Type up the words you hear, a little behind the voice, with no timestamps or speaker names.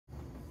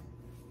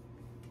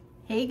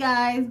Hey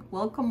guys,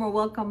 welcome or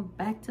welcome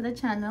back to the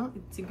channel.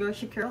 It's your girl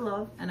Shakira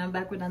Love, and I'm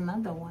back with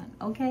another one.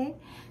 Okay,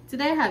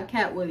 today I have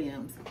Cat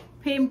Williams,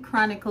 Pimp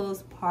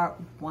Chronicles Part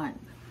 1.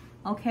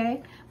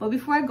 Okay, but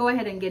before I go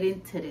ahead and get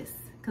into this,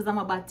 because I'm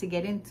about to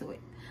get into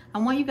it, I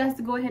want you guys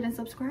to go ahead and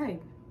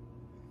subscribe,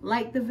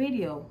 like the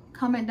video,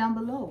 comment down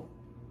below.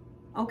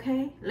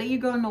 Okay, let your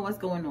girl know what's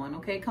going on.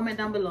 Okay, comment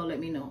down below, let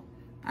me know.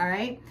 All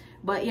right,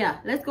 but yeah,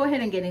 let's go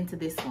ahead and get into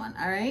this one.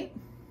 All right.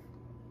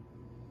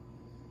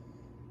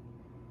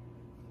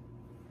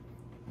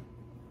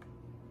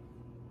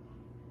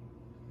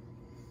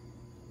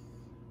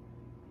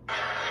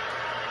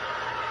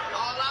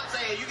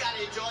 You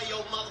gotta enjoy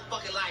your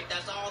motherfucking life.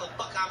 That's all the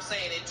fuck I'm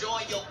saying. Enjoy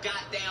your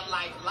goddamn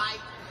life. Life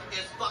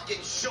is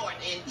fucking short.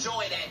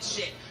 Enjoy that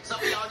shit.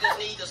 Some of y'all just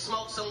need to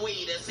smoke some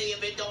weed and see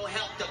if it don't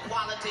help the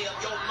quality of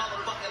your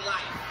motherfucking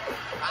life.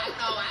 I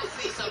know, I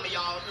see some of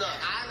y'all. Look,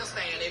 I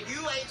understand. If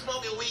you ain't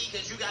smoking weed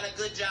because you got a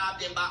good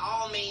job, then by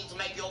all means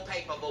make your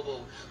paper,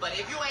 boo-boo. But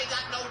if you ain't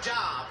got no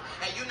job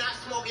and you're not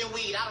smoking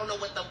weed, I don't know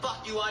what the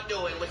fuck you are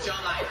doing with your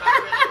life. I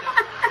really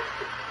don't.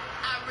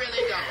 I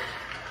really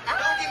don't.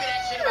 Don't give me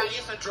that shit about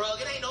it's a drug.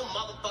 It ain't no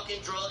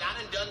motherfucking drug. I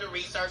done the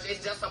research.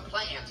 It's just a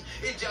plant.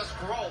 It just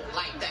grows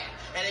like that.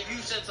 And if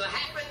you just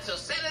happen to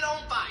set it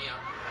on fire,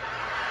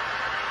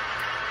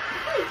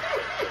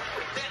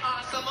 there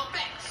are some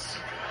effects.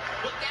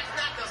 But that's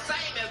not the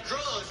same as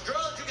drugs.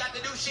 Drugs, you got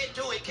to do shit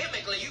to it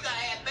chemically. You got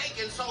to add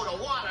baking soda,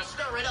 water,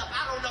 stir it up.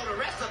 I don't know the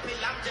recipe.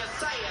 I'm just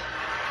saying.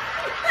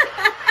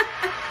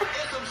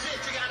 There's some shit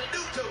you got to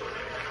do to it.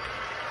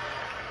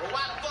 Well,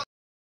 why the fuck?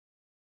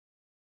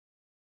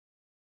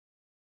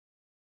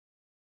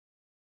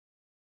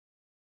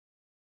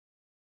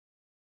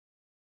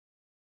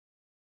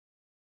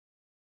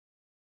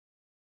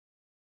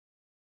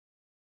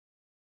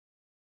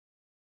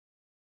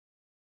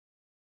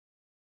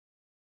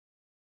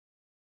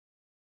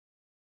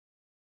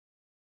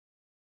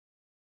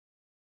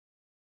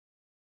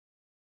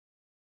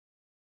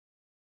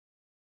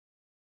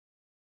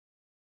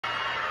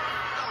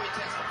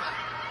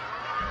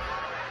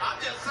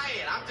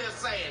 I'm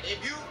just saying,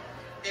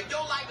 if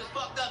your life is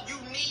fucked up, you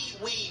need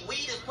weed.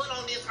 Weed is put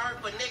on this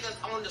earth for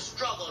niggas on the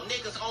struggle,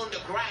 niggas on the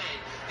grind.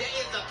 There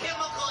is a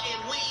chemical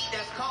in weed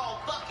that's called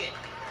fucking.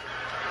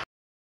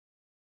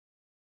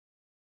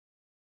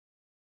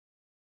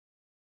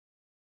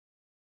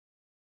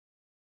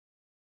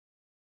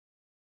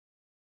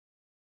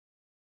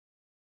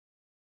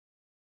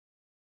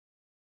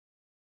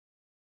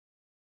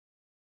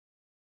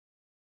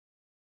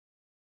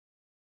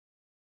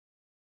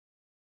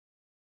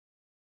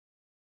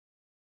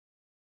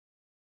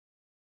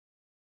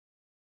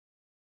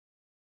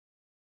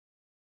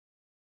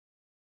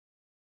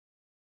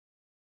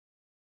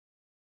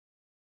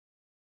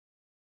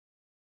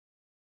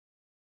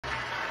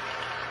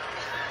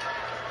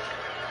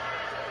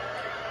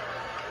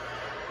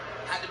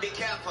 Had to be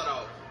careful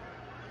though.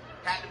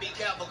 Had to be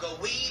careful because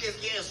weed is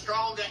getting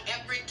stronger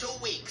every 2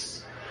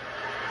 weeks.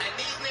 And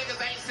these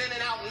niggas ain't sending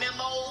out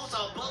memos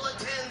or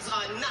bulletins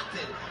or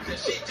nothing. The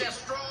shit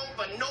just strong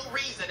for no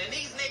reason. And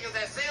these niggas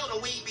that sell the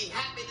weed be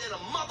happy than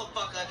a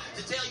motherfucker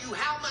to tell you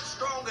how much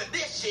stronger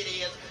this shit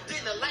is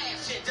than the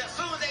last shit. Just as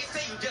soon as they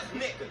say you just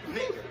nigga.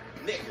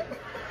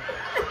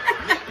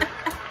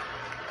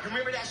 You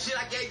remember that shit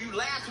I gave you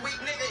last week,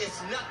 nigga? It's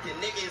nothing,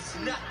 nigga. It's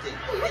nothing.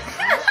 It's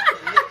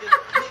nothing, nigga.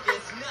 Nigga,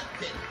 it's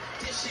nothing.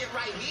 This shit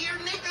right here,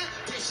 nigga.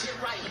 This shit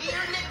right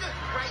here, nigga.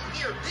 Right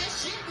here.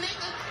 This shit,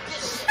 nigga.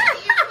 This shit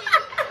here,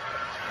 nigga.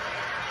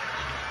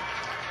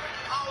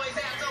 Always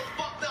have some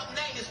fucked up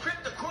name. It's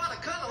Pimp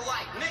Chronicles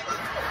like, nigga.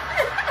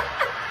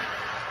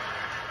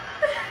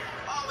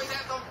 Always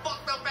have some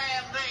fucked up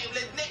ass name.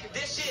 Nigga,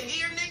 this shit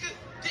here, nigga.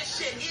 This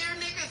shit here,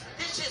 nigga.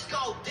 This shit's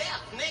called death,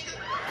 nigga.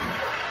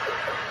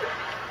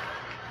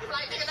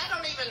 Like, nigga, that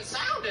don't even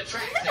sound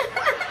attractive.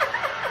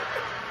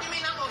 You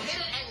mean I'm gonna hit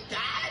it and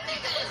die,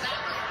 nigga? Is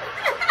that what?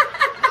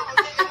 No,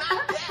 nigga,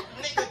 not death,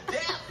 nigga,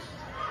 death.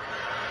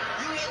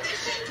 You hit this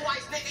shit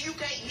twice, nigga, you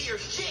can't hear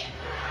shit.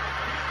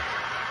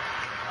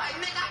 Like,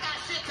 nigga, I got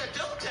shit to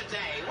do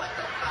today. What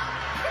the fuck?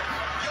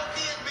 Your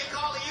kids been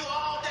calling you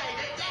all day.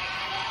 They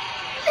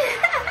daddy!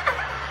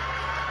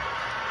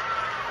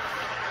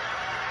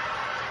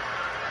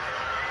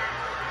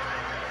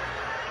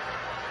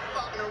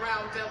 Fucking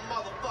around with them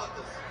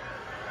motherfuckers.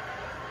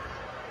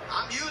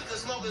 I'm used to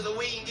smoking the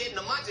weed and getting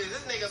the munchies.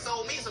 This nigga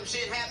sold me some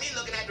shit, had me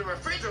looking at the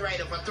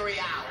refrigerator for 3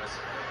 hours.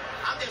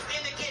 I'm just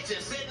in the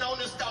kitchen, sitting on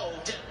the stove.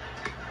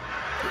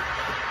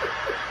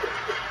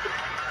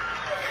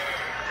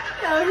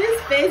 Yo,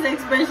 his face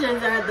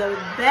expressions are the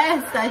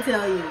best, I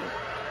tell you.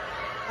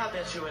 I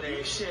bet you it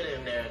ain't shit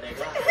in there,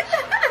 nigga.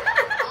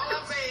 All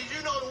I'm saying is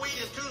you know the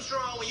weed is too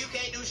strong when you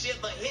can't do shit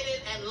but hit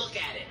it and look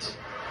at it.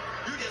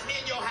 You just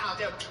in your house,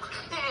 just,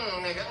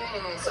 nigga,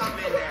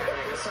 something in there,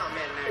 nigga,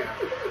 something in there.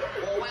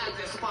 Well, why is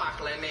it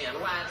sparkling then?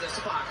 Why is it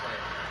sparkling?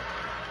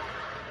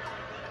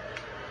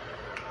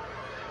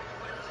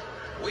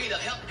 Weed to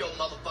help your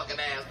motherfucking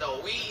ass,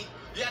 though. Weed,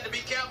 you have to be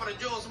careful to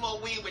do and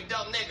smoke weed with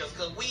dumb niggas,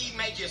 because weed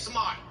make you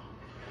smart.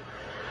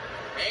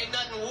 Ain't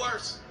nothing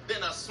worse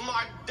than a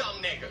smart, dumb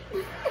nigga.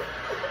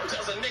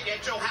 Just a nigga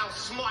at your house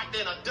smart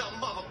than a dumb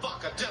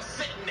motherfucker just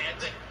sitting there.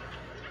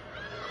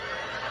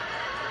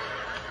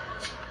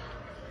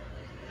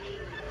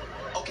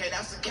 Okay,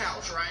 that's the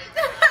couch, right?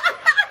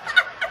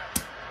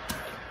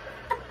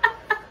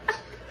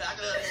 I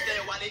can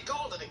understand why they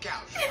called it a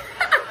couch.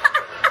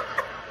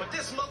 But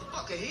this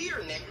motherfucker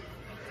here, nigga.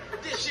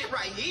 This shit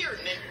right here,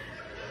 nigga.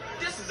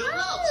 This is a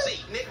love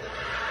seat, nigga.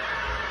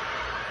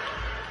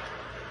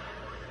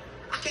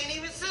 I can't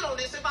even sit on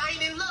this if I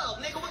ain't in love,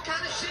 nigga. What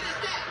kind of shit is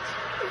that?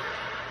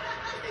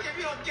 Nigga, if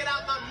you don't get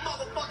out my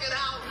motherfucking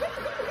house,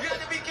 you have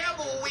to be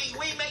careful with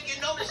we make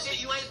you notice shit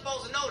you ain't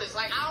supposed to notice.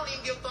 Like, I don't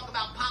even give a fuck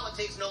about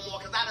politics no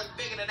more because I done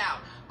figured it out.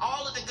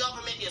 All of the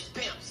government is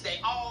pimps. They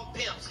all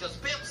pimps because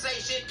pimps say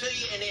shit to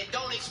you and then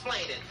don't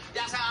explain it.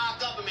 That's how our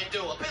government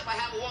do. A pimp will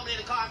have a woman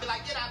in the car and be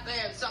like, get out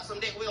there and suck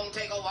some dick. We're going to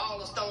take over all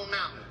of Stone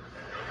Mountain.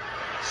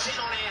 She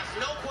don't ask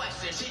no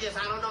questions. She just,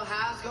 I don't know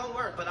how it's gonna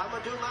work, but I'm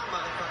gonna do my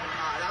motherfucking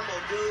part. I'm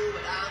gonna do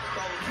what I'm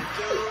supposed to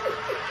do.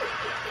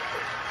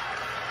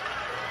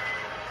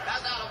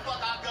 That's how the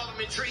fuck our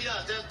government treat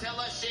us. Just tell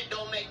us shit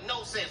don't make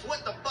no sense.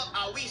 What the fuck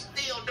are we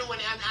still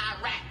doing in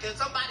Iraq? Can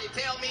somebody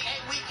tell me,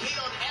 hey, we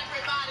killed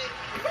everybody?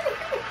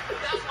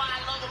 That's why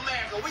I love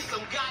America. We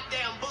some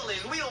goddamn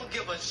bullies. We don't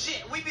give a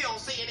shit. We be on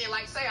CNN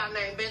like, say our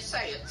name, bitch.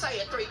 Say it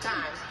 3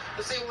 times.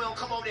 To say we don't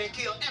come over there and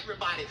kill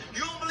everybody.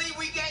 You don't believe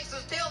we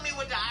gangsters? Tell me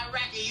what the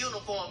Iraqi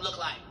uniform look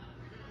like.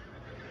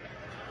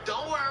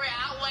 Don't worry,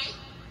 I'll wait.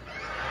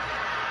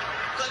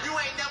 Cause you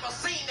ain't never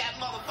seen that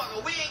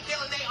motherfucker. We ain't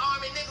killing their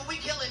army, nigga.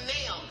 We killing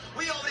them.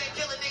 We over there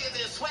killing niggas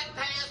in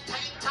sweatpants,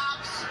 tank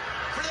tops,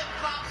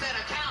 flip-flops, and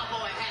a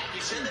cowboy hat.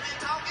 You shouldn't have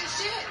been talking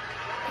shit.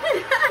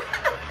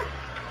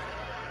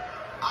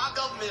 Our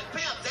government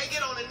pimps, they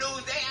get on the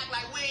news, they act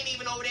like we ain't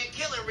even over there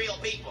killing real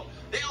people.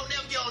 They don't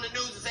never get on the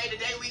news and say,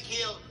 today we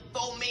killed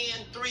 4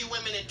 men, 3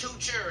 women, and 2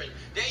 children.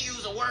 They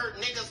use a word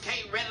niggas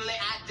can't readily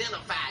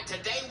identify.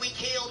 Today we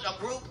killed a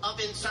group of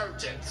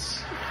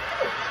insurgents.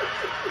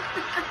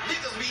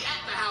 Niggas be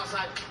at the house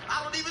like,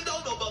 I don't even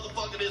know no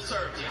motherfucking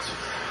insurgents.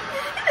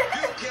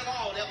 You can kill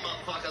all them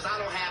motherfuckers. I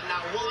don't have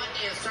not one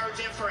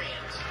insurgent friend.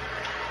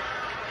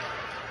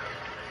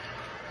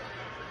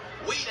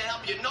 Weed to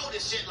help you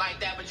notice shit like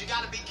that, but you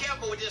gotta be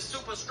careful with this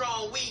super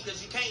strong weed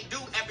because you can't do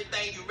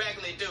everything you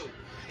regularly do.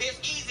 It's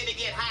easy to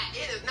get high.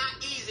 It is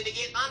not easy to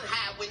get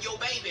unhigh when your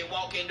baby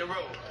walk in the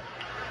room.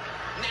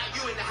 Now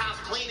you in the house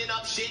cleaning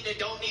up shit that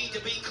don't need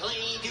to be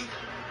cleaned. You...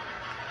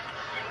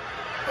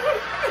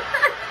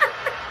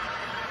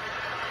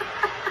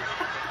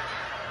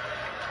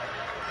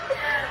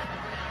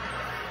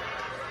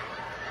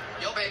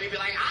 Your baby be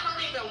like, I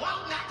don't even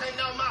want nothing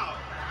no more.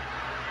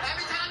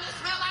 Every time it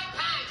smell like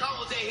pine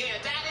cones in here,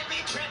 daddy be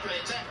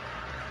tripping.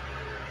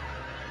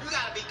 You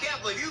gotta be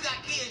careful. If you got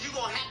kids, you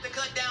gonna have to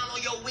cut down on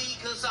your weed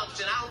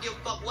consumption. I don't give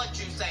a fuck what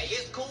you say.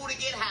 It's cool to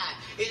get high.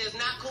 It is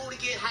not cool to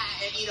get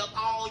high and eat up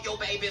all your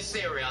baby's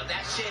cereal.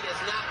 That shit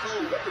is not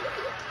cool.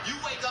 You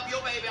wake up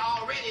your baby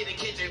already in the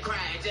kitchen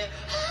crying. Just,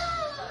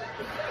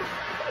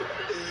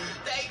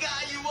 thank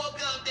God you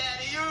woke up,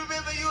 daddy. You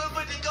remember you would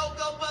put the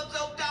Go-Go Puffs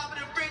on top of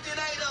the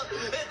refrigerator,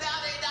 and now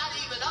they not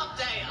even up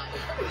there.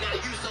 Now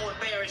you so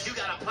embarrassed, you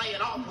gotta play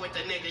it off with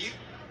the nigga. You...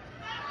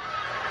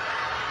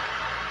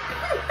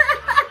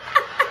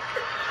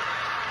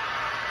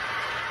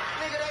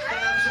 Nigga, they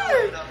damn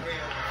sure up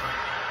here.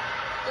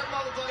 Them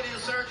motherfucking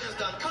insurgents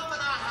done come in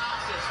our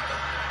houses.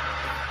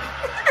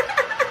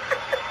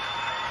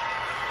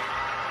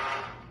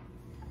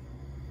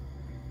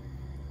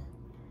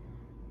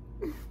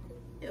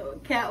 Yo,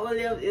 Cat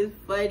Williams is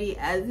funny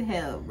as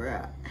hell,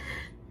 bruh.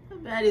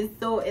 That is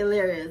so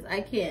hilarious.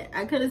 I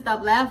couldn't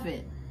stop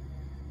laughing.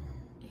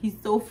 He's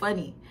so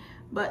funny.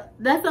 But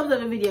that's all of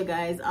the video,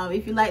 guys.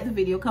 If you like the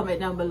video, comment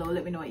down below,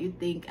 let me know what you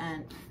think,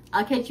 and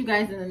I'll catch you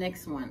guys in the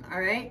next one.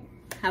 All right,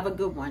 have a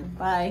good one.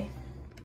 Bye.